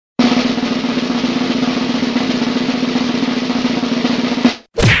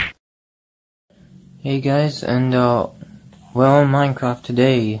Hey guys, and we're on Minecraft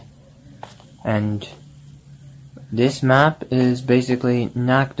today, and this map is basically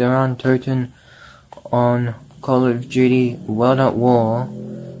Nacht Der Untoten on Call of Duty WAW.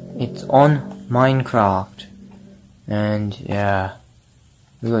 It's on Minecraft, and yeah,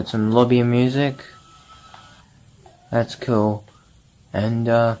 we got some lobby music. That's cool, and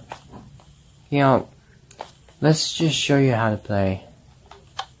let's just show you how to play.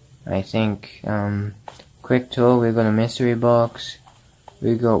 I think, quick tool, we got a mystery box,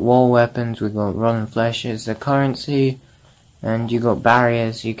 we got wall weapons, we got rotten flesh as the currency, and you got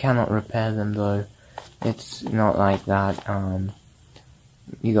barriers. You cannot repair them though, it's not like that.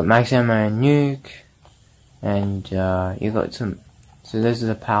 You got max ammo and nuke, and you got some, so those are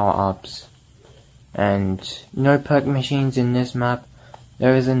the power ups, and no perk machines in this map.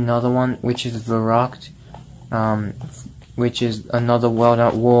 There is another one which is Verrucht, which is another World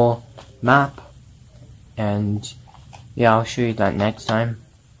at War map, and yeah, I'll show you that next time.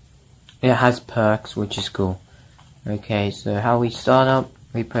 It has perks, which is cool. Okay, so how we start up,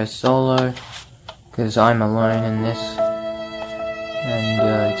 we press solo, because I'm alone in this, and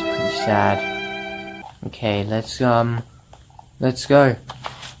it's pretty sad. Okay, let's go.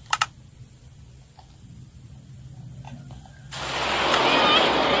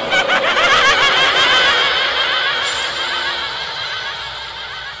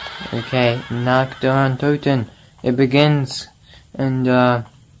 Okay, Nacht Der Untoten. It begins, and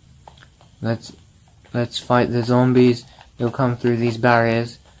let's fight the zombies. They'll come through these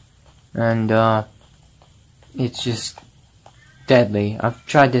barriers, and it's just deadly. I've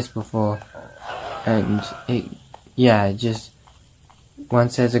tried this before, and just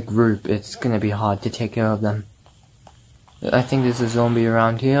once there's a group, it's gonna be hard to take care of them. I think there's a zombie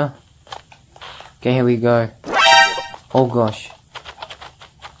around here. Okay, here we go. Oh gosh.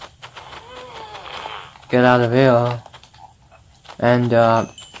 Get out of here. And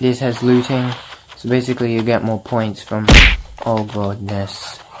this has looting, so basically you get more points from, oh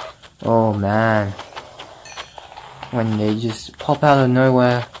goodness, oh man, when they just pop out of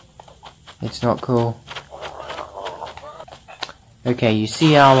nowhere, it's not cool. Okay, you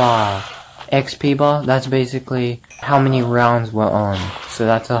see our XP bar? That's basically how many rounds we're on, so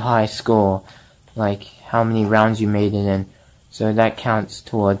that's a high score, like how many rounds you made it in. So that counts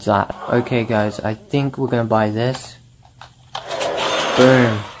towards that. Okay guys, I think we're gonna buy this.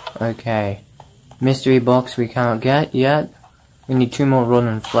 Boom. Okay. Mystery box we cannot get yet. We need 2 more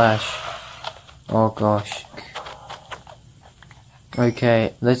rotten flesh. Oh gosh.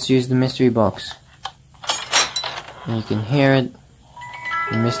 Okay, let's use the mystery box. And you can hear it.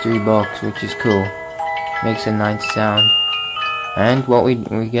 The mystery box, which is cool. Makes a nice sound. And what we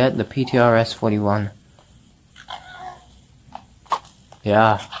get, the PTRS 41.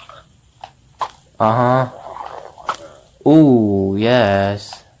 Yeah. Ooh,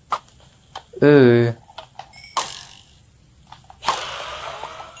 yes. Ooh.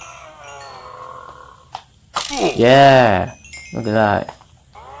 Yeah. Look at that.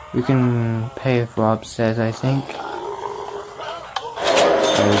 We can pay for upstairs, I think.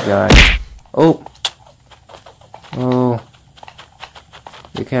 There we go. Oh. Oh.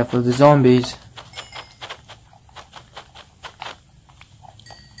 Be careful of the zombies.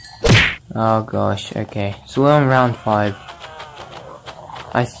 Oh gosh, okay. So we're on round 5.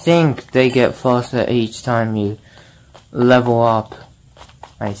 I think they get faster each time you level up.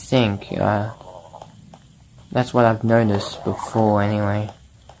 I think, that's what I've noticed before anyway.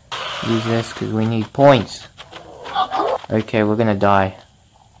 Use this because we need points. Okay, we're gonna die.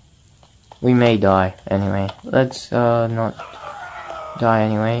 We may die anyway. Let's not die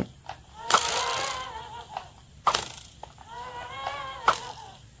anyway.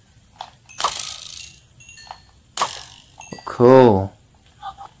 Cool.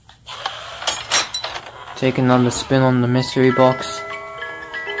 Take another spin on the mystery box.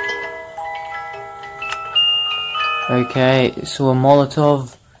 Okay, so a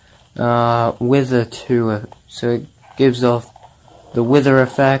Molotov wither to so it gives off the wither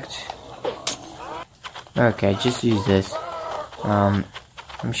effect. Okay, just use this. I'm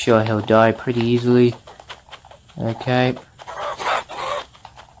sure he'll die pretty easily. Okay.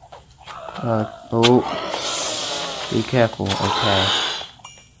 Oh. Be careful, okay.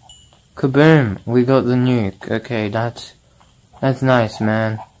 Kaboom! We got the nuke. Okay, that's nice,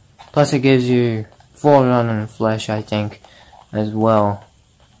 man. Plus it gives you 4 rotten flesh, I think, as well.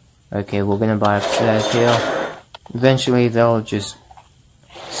 Okay, we're gonna buy upstairs here. Eventually they'll just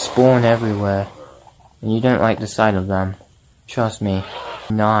spawn everywhere, and you don't like the sight of them. Trust me.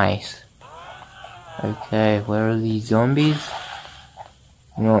 Nice. Okay, where are these zombies?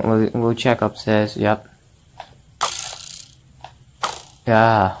 You know what, we'll check upstairs, yep.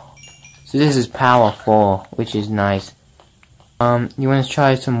 Yeah. So this is power 4, which is nice. You wanna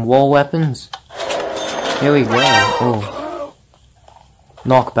try some wall weapons? Here we go. Oh.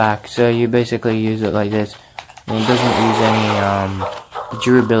 Knockback, so you basically use it like this. And it doesn't use any,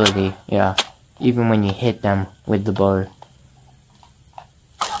 durability, yeah. Even when you hit them with the bow.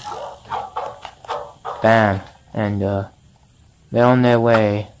 Bam. And, they're on their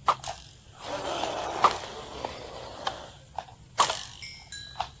way.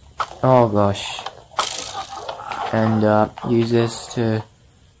 Oh gosh. And, use this to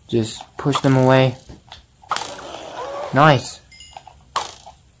just push them away. Nice.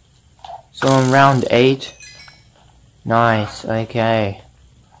 So on round 8. Nice, okay.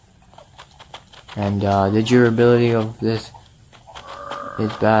 And, the durability of this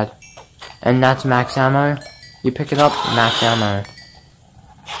is bad. And that's max ammo. You pick it up, max ammo.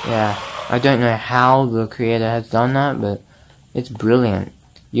 Yeah, I don't know how the creator has done that, but it's brilliant.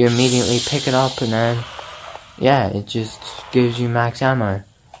 You immediately pick it up and then, yeah, it just gives you max ammo.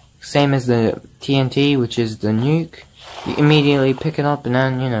 Same as the TNT, which is the nuke. You immediately pick it up and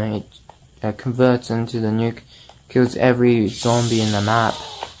then, you know, it converts into the nuke. Kills every zombie in the map,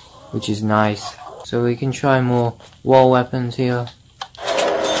 which is nice. So we can try more wall weapons here.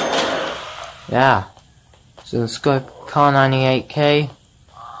 Yeah. So the scope Car 98K.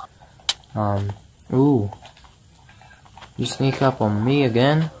 Ooh. You sneak up on me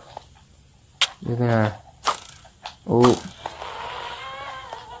again. You're gonna. Ooh.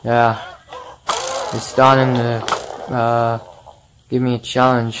 Yeah. It's starting to give me a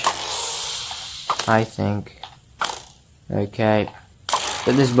challenge, I think. Okay.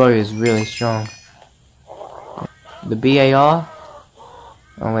 But this bow is really strong. The BAR?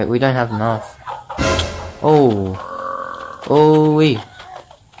 Oh wait, we don't have enough. Oh. Oh wee.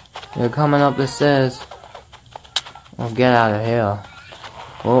 They're coming up the stairs. Oh, get out of here.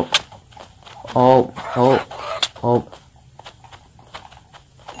 Oh. Oh. Oh. Oh.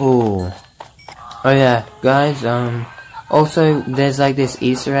 Oh. Oh yeah, guys, also, there's like this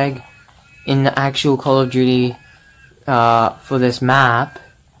Easter egg in the actual Call of Duty, for this map.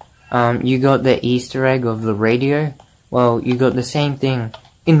 You got the Easter egg of the radio. Well, you got the same thing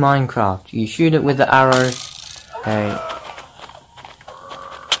in Minecraft. You shoot it with the arrow. Okay.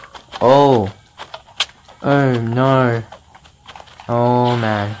 Oh. Oh no. Oh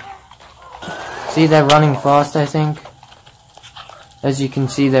man. See, they're running fast, I think. As you can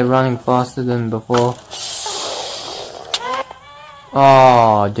see, they're running faster than before.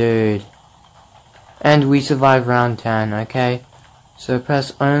 Oh, dude. And we survived round 10, okay? So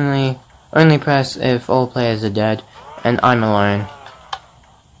press only press if all players are dead, and I'm alone.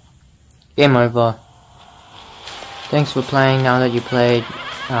 Game over. Thanks for playing. Now that you played,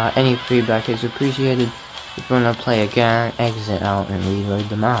 any feedback is appreciated. If you want to play again, exit out and reload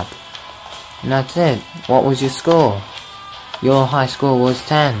the map. And that's it. What was your score? Your high score was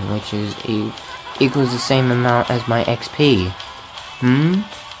 10, which is equals the same amount as my XP.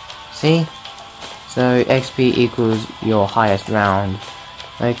 See? So XP equals your highest round.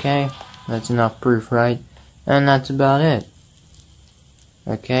 Okay? That's enough proof, right? And that's about it.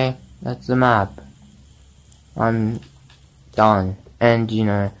 Okay? That's the map. I'm done. And, you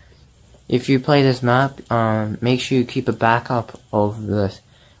know, if you play this map, make sure you keep a backup of the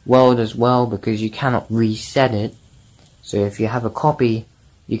world as well, because you cannot reset it. So if you have a copy,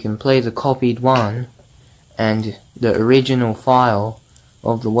 you can play the copied one, and the original file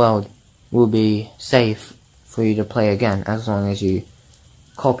of the world will be safe for you to play again, as long as you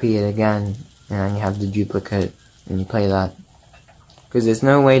copy it again, and then you have the duplicate, and you play that. Because there's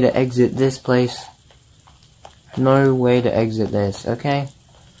no way to exit this place. No way to exit this, okay?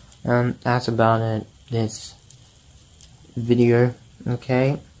 That's about it, this video,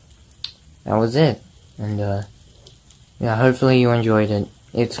 okay? That was it, and, yeah, hopefully you enjoyed it.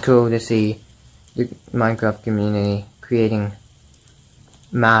 It's cool to see the Minecraft community creating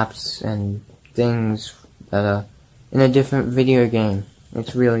maps and things that are in a different video game.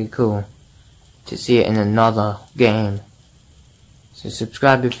 It's really cool to see it in another game. So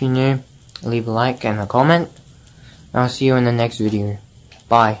subscribe if you're new, leave a like and a comment. I'll see you in the next video.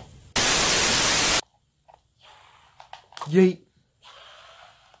 Bye. Yeet.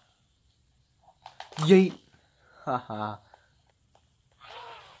 Yeet. Haha.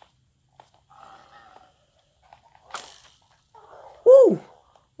 Woo!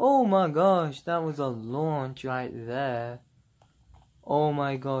 Oh my gosh, that was a launch right there. Oh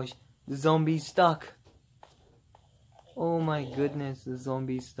my gosh, the zombie's stuck. Oh my goodness, the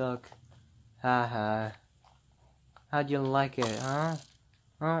zombie's stuck. Haha. How'd you like it, huh?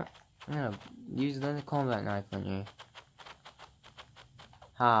 Well, I'm gonna use the combat knife on you.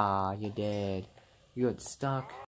 Ha, you're dead. You got stuck.